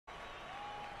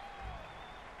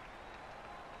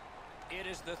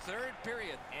is the third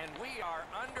period, and we are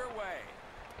underway.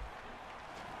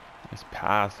 Nice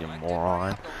pass, you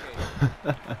moron.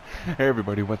 Hey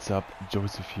everybody, what's up?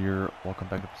 Joseph here. Welcome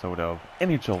back to episode of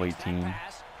NHL 18.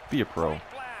 Be a pro.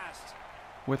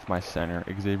 With my center,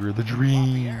 Xavier the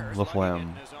Dream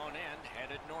LaFlamme.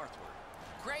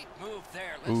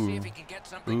 Ooh.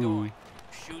 Ooh.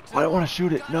 I don't want to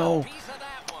shoot it. No.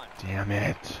 Damn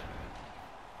it.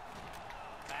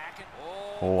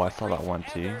 Oh, I saw that one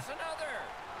tee.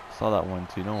 Saw that one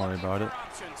tee. Don't worry about it.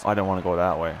 Oh, I didn't want to go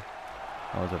that way.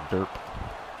 That was a derp.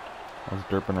 That was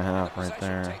derp and a half right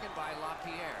there.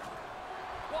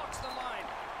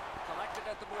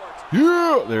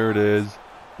 Yeah, there it is.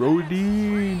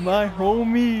 Brody, my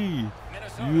homie.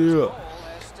 Yeah.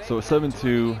 So it's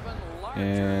 7-2,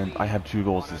 and I have 2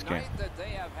 goals this game.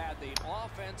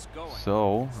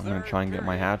 So I'm gonna try and get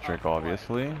my hat trick.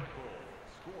 Obviously,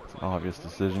 it's an obvious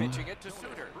decision.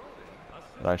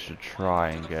 But I should try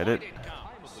and get it.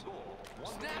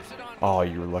 Oh,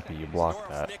 you were lucky you blocked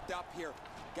that.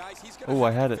 Oh, I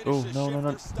had it. Oh, no, no,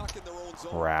 no.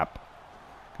 Crap.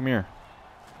 Come here.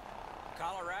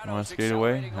 You want to skate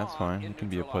away? That's fine. You can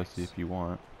be a pussy if you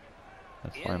want.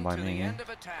 That's fine by me.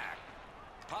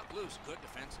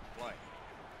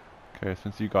 Okay,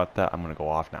 since you got that, I'm going to go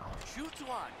off now.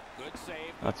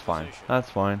 That's fine. That's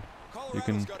fine. You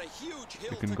can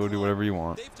go do whatever you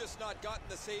want.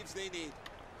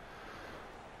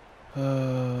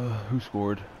 Who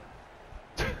scored?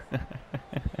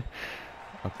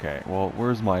 Okay, well,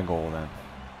 where's my goal then?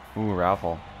 Ooh,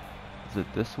 raffle. Is it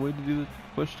this way to do the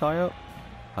push tie up?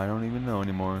 I don't even know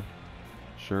anymore.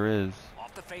 Sure is.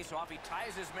 Off the face-off, he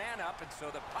ties his man up, and so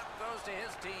the puck goes to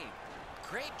his team.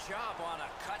 Great job on a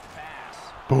cut pass.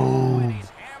 Boom. And he's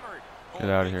hammered. Get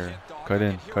out of here. Cut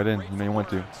in. Cut in. You know you want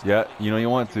to. Yeah, you know you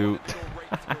want to.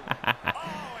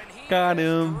 Got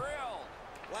him.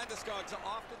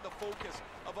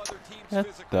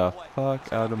 Get the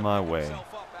fuck out of my way.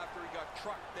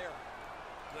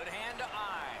 Good hand to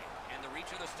eye and the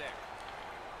reach of the stick.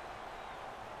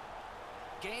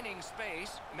 Gaining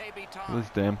space, maybe time. This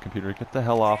damn computer, get the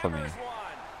hell off of me.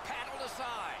 Paddled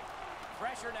aside.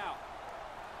 Pressure now.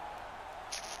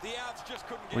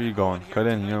 Where are you going? Cut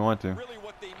in, you don't want to.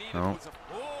 No.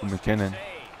 McKinnon.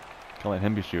 Can't let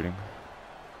him be shooting.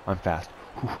 I'm fast.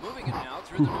 Moving it now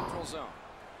through the neutral zone.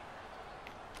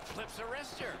 Flips a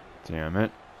wrister. Damn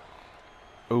it.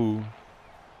 Oh.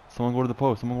 Someone go to the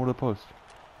post. Someone go to the post.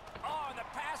 Oh, and the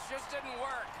pass just didn't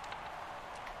work.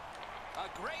 A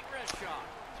great wrist shot.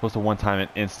 Supposed to one-time it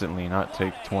instantly, not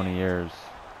take 20 years.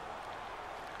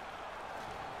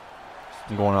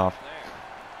 I'm going off.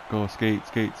 Go skate,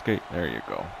 skate, skate. There you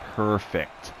go.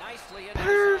 Perfect.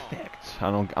 Perfect.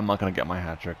 I'm not gonna get my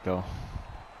hat trick though.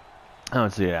 I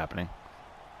don't see it happening.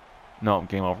 No,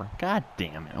 game over. God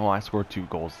damn it. Oh, I scored 2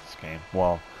 goals this game.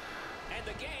 Well,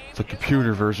 it's a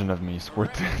computer version of me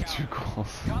scored 2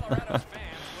 goals.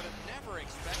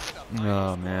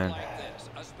 Oh, man.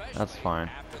 That's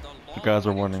fine. If you guys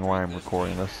are wondering why I'm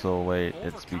recording this so late,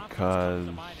 it's because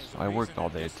I worked all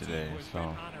day today.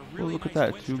 So, well, look at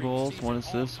that. 2 goals, 1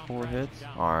 assist, 4 hits.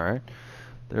 Alright.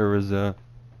 There was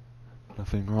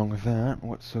nothing wrong with that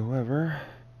whatsoever.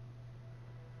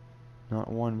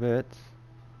 Not one bit.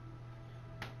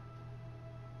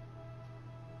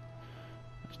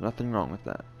 Nothing wrong with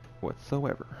that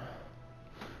whatsoever.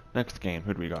 Next game,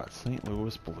 who do we got? St.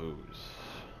 Louis Blues.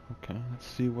 Okay, let's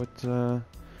see what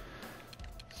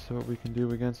we can do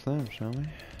against them, shall we?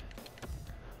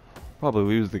 Probably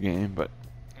lose the game, but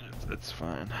it's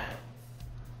fine.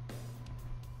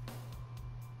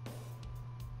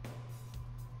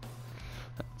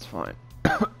 That's fine.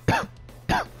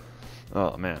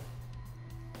 Oh man.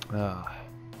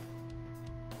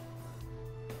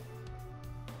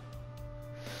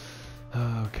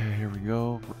 Okay, here we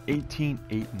go. We're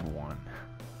 18-8-1.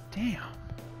 Damn.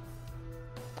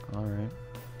 All right.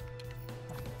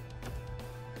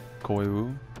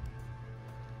 Koivu.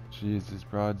 Jesus,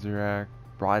 Brodziak,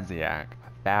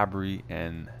 Fabry,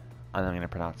 and I'm not gonna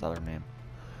pronounce the other name.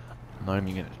 I'm not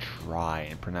even gonna try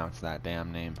and pronounce that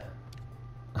damn name.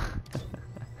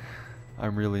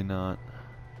 I'm really not.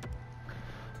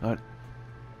 Not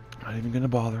even gonna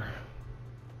bother.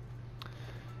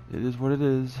 It is what it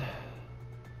is.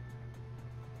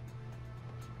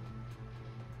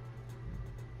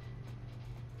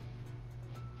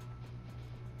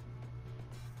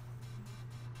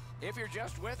 If you're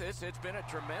just with us, it's been a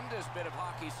tremendous bit of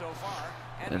hockey so far,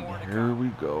 and more to here come. we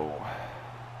go.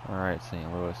 All right,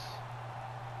 St. Louis.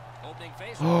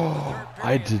 Oh,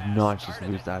 I did not just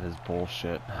lose. That is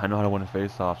bullshit. I know how to win a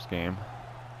face-offs game.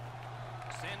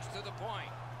 Sends to the point.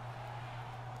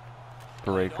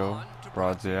 Pareko,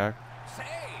 Brodziak.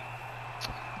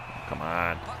 Come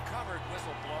on.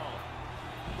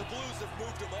 The Blues have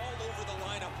moved him all over the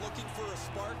lineup, looking for a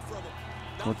spark from him.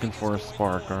 Looking for a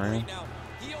spark, are you?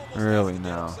 Really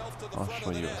now? I'll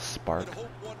show you a spark.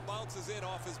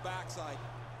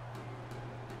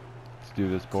 Let's do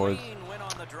this, boys.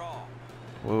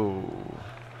 Whoa.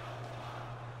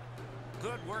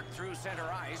 Good work through center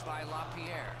ice by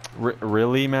LaPierre.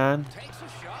 Really, man?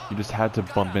 You just had to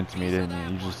bump into me,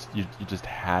 didn't you? You just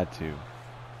had to.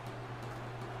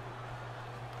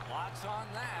 Lots on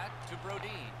that to Brodin.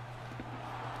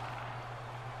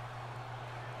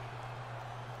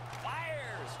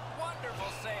 Fires.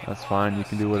 Wonderful save. That's fine. You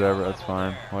can do whatever. That's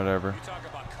fine. Whatever.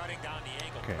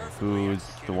 Okay. Who's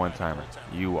the one-timer?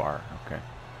 You are. Okay.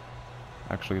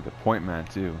 Actually, the point man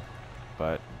too,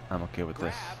 but I'm okay with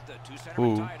this.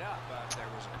 Ooh.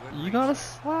 You gotta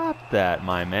slap that,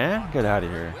 my man. Get out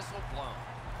of here.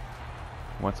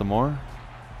 Want some more?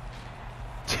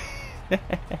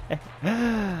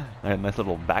 Nice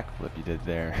little backflip you did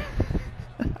there.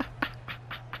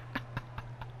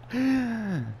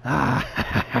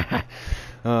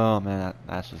 Oh man,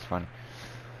 that's just funny.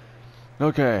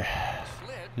 Okay.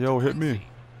 Yo, hit me.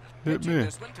 Hit me.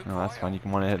 No, that's fine. You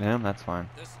can want to hit him. That's fine.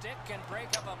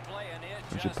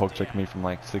 You should poke check me from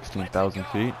like 16,000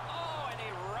 feet.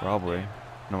 Probably,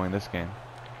 knowing this game.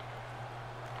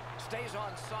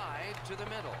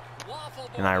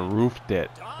 And I roofed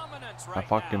it. I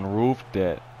fucking roofed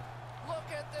it.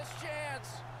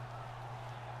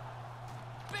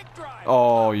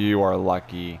 Oh, you are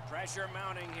lucky. Pressure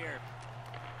mounting here.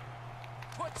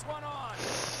 Puts one on.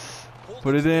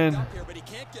 Put it in.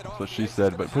 That's what she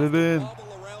said, but put it in.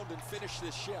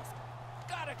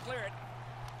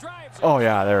 Oh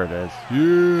yeah, there it is.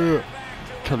 Yeah.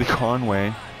 Kelly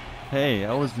Conway. Hey,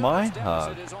 that was my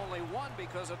hug.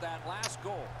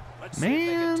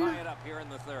 Man.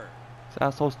 This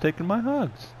asshole's taking my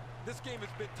hugs.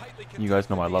 You guys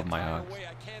know I love my hugs.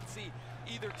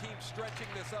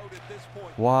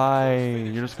 Why?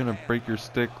 You're just gonna break your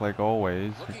stick like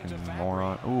always. Freaking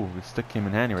moron. Ooh, the stick came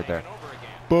in handy right there.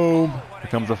 Boom! Here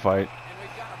comes a fight.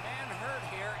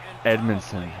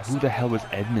 Edmondson. Who the hell was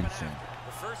Edmondson?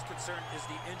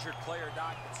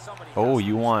 Oh,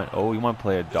 you want to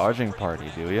play a dodging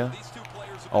party, do you?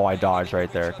 Oh, I dodged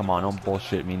right there. Come on, don't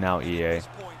bullshit me now, EA.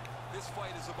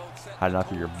 Had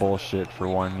enough of your bullshit for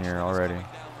 1 year already.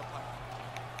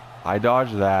 I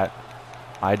dodged that.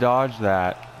 I dodged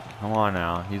that. Come on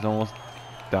now. He's almost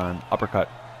done. Uppercut.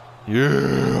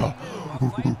 Yeah!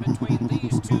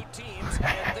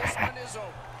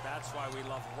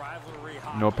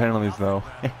 No penalties though.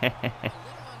 There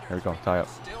we go. Tie up.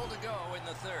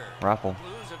 Raffle.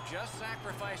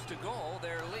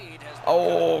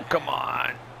 Oh, come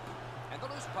on.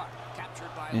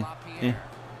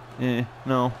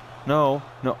 No. No.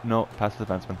 No. No. Pass the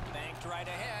defenseman.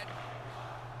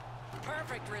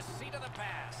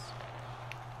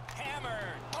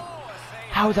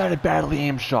 How is that a badly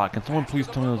aimed shot? Can someone please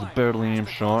tell me it was a badly aimed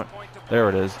shot? There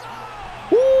it is.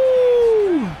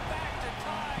 Woo!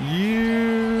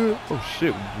 Yeah! Oh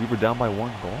shit, we were down by 1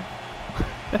 goal?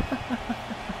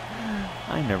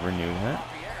 I never knew that.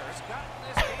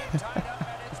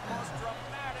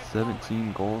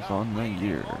 17 goals on the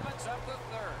year.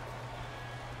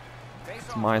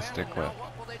 It's my stick lift.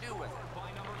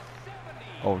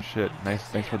 Oh shit, nice.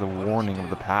 Thanks for the warning of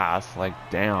the pass. Like,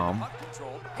 damn.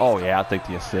 Oh yeah, I'll take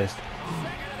the assist.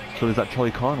 So is that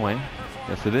Charlie Conway?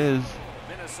 Yes it is.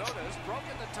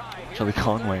 Charlie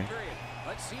Conway.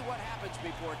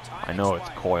 I know it's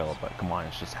Coyle, but come on,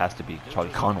 it just has to be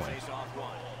Charlie Conway.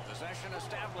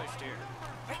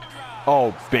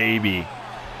 Oh baby.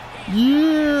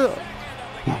 Yeah!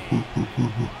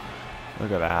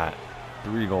 Look at that.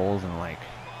 3 goals in like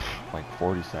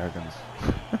 40 seconds.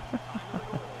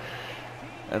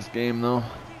 That's game though.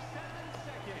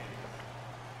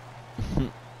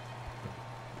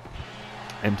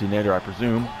 Empty netter, I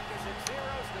presume.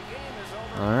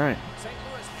 Alright.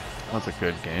 That's a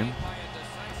good game.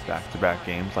 Back-to-back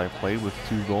games I played with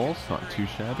 2 goals. Not too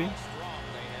shabby.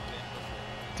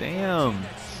 Damn.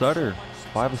 Sutter.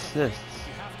 5 assists.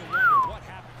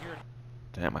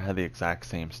 Damn, I had the exact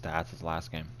same stats as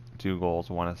last game. 2 goals,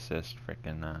 1 assist,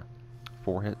 freaking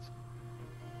 4 hits.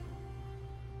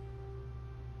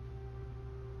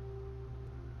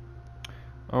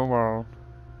 Oh wow.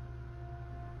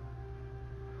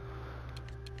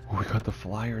 Oh, we got the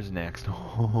Flyers next.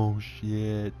 Oh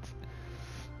shit.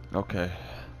 Okay.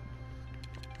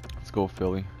 Let's go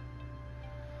Philly.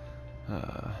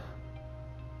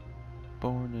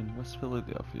 Born in West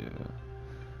Philadelphia.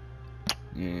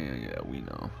 Yeah, we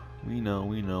We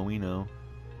know.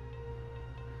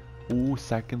 Ooh,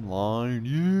 second line.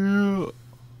 Yeah.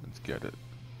 Let's get it.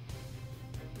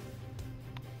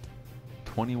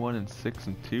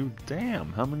 21-6-2.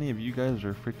 Damn, how many of you guys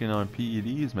are freaking on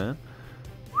PEDs, man?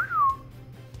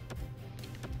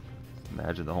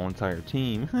 Imagine the whole entire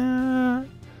team.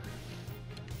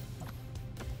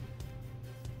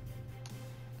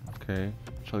 Okay,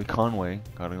 Charlie Conway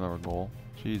got another goal.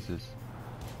 Jesus.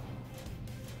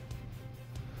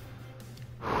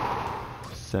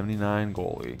 79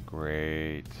 goalie.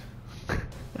 Great.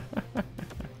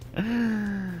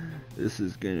 This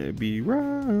is gonna be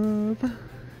rough.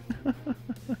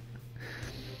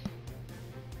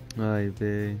 Ay,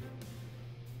 babe.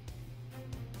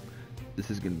 This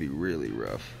is gonna be really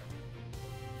rough.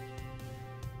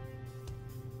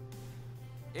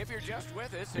 If you're just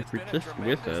with us, If it's you're been just a with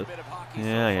tremendous us. bit of hockey Yeah,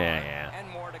 so yeah, far, yeah. and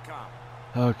more to come.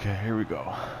 Okay, here we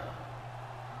go.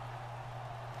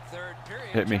 Third period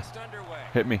Hit me. just underway.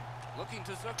 Hit me. Looking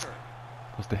to Zucker.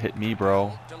 Supposed to hit me,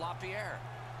 bro. De LaPierre.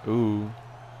 Ooh.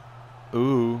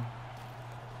 Ooh.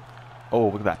 Oh,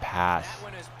 look at that pass. That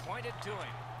one is pointed to him.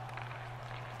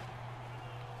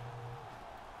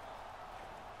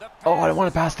 The Oh, I didn't want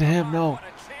is to pass off to the him. mark. No. What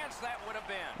a chance that would have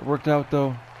been. It worked out,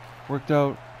 though. Worked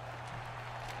out.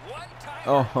 One-timer,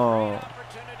 Oh. great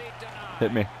opportunity denied.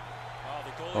 Hit me. Oh,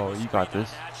 the goalie Oh, was you got screened on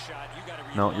this. that shot. You gotta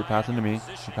No, rely you're passing to on me. your You're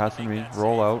position passing to make me. that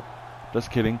Roll save. out.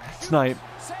 Just kidding. Snipe.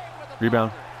 Save with the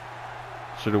Rebound.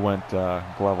 blocker. Should have went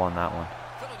glove on that one.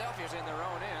 Philadelphia's in their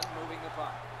own end, moving the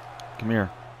puck. Come here.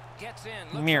 Gets in,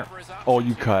 Come looks here. over his Oh, options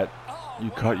you here. cut. Oh, You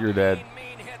what cut, a you're dead.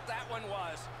 mean hit that one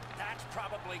was. That's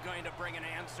probably going to bring an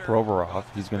answer. Provorov,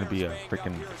 he's going to be a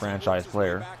freaking franchise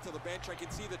player.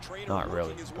 Not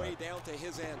really, but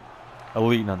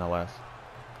elite nonetheless.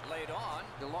 Laid on,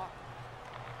 DeLocke.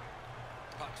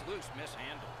 Puck's loose,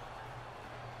 mishandled.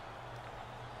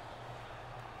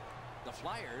 The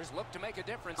Flyers look to make a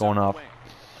difference. Going up off. the wing.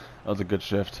 That was a good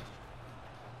shift.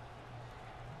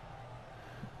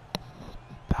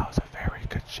 That was a very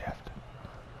good shift.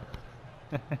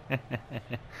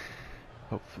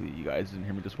 Hopefully you guys didn't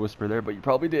hear me just whisper there, but you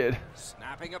probably did.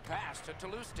 Snapping a pass to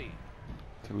Toulouse.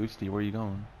 Toulouse, where are you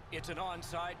going? It's an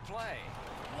onside play.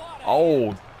 What a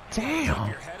Oh, hit. Keep damn.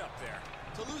 your head up there.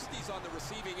 Toulouse's on the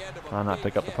receiving end of a Why not big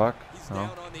pick up the hit. puck? He's No. down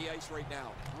on the ice right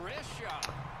now. Wrist shot.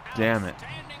 Damn it.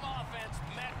 Outstanding offense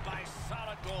met by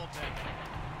solid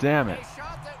goaltending. Damn it. A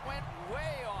shot that went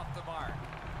way off the mark.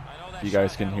 I know that You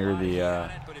guys shot can had a hear lot of the, heat on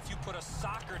it, but if you put a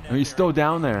soccer net Oh, he's there, still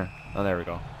down there. Oh, there we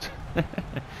go.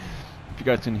 If you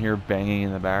guys can hear banging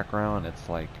in the background, it's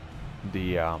like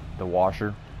the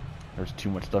washer. There's too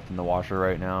much stuff in the washer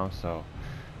right now, so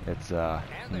it's And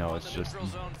you they know, won it's the just neutral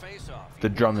zone face-off. the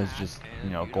You drum win is that, just, and you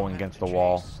know, don't going have against to the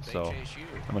wall. chase. They So chase you.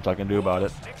 not much I can do about it.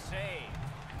 Stick save.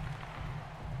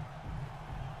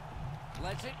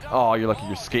 Lets it go. Oh, you're lucky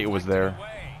your skate was deflected there.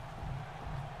 away.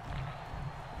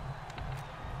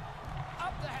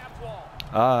 Up the half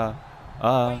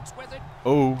wall. Waits with it.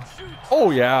 Oh, Shoots.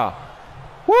 oh yeah.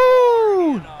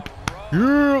 Woo! In a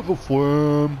row. Yeah, the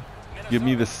flam. Give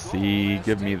me the Minnesota's goal C. has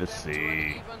Give me taken the them to an C.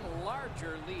 even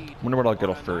larger lead. Wonder what I'll get On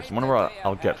off a first. night Wonder that what they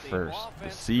I'll have get had the first. The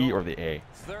offense C or going. the A.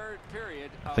 Third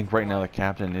period I think right now the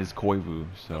captain is Koivu,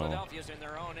 so Philadelphia's in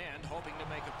their own end, hoping to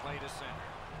make a play to center.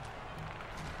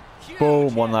 Huge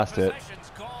boom, one hit. last hit.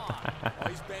 Possession's gone. Oh,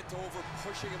 he's bent over,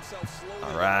 pushing himself slowly. All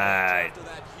to the right. bench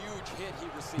after that huge hit he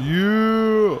received.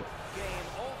 Yeah. Game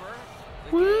over.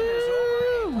 The Woo! game is over.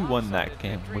 A We won that lopsided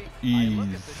game victory. with I look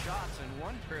at ease. the shots and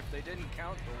wonder if they didn't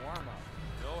count the warm-up.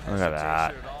 No Look at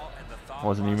that. hesitation at all, and the thought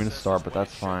Wasn't even a process start, is but what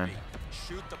that's it should fine. be.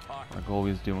 Shoot the puck. Our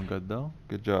goalie's doing good though.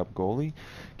 Good job, goalie.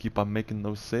 Keep on making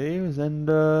those saves, and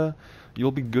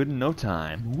you'll be good in no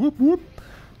time. Whoop whoop.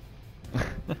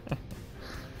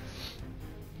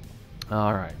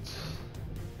 All right.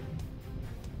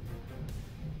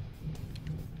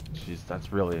 Jeez,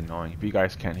 that's really annoying. If you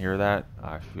guys can't hear that,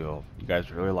 I feel you guys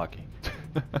are really lucky.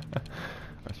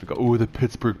 We go. Oh, the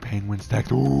Pittsburgh Penguins stacked.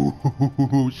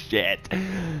 Oh shit.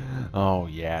 Oh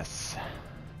yes.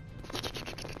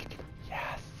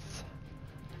 Yes.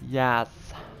 Yes.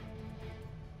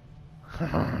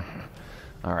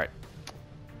 All right.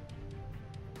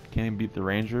 Can't even beat the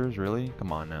Rangers, really?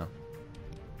 Come on now.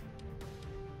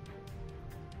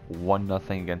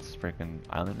 1-0 against freaking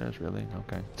Islanders, really?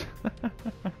 Okay.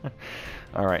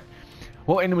 All right.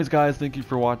 Well, anyways, guys, thank you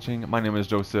for watching. My name is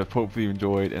Joseph. Hopefully you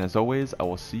enjoyed, and as always, I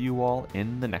will see you all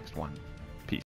in the next one.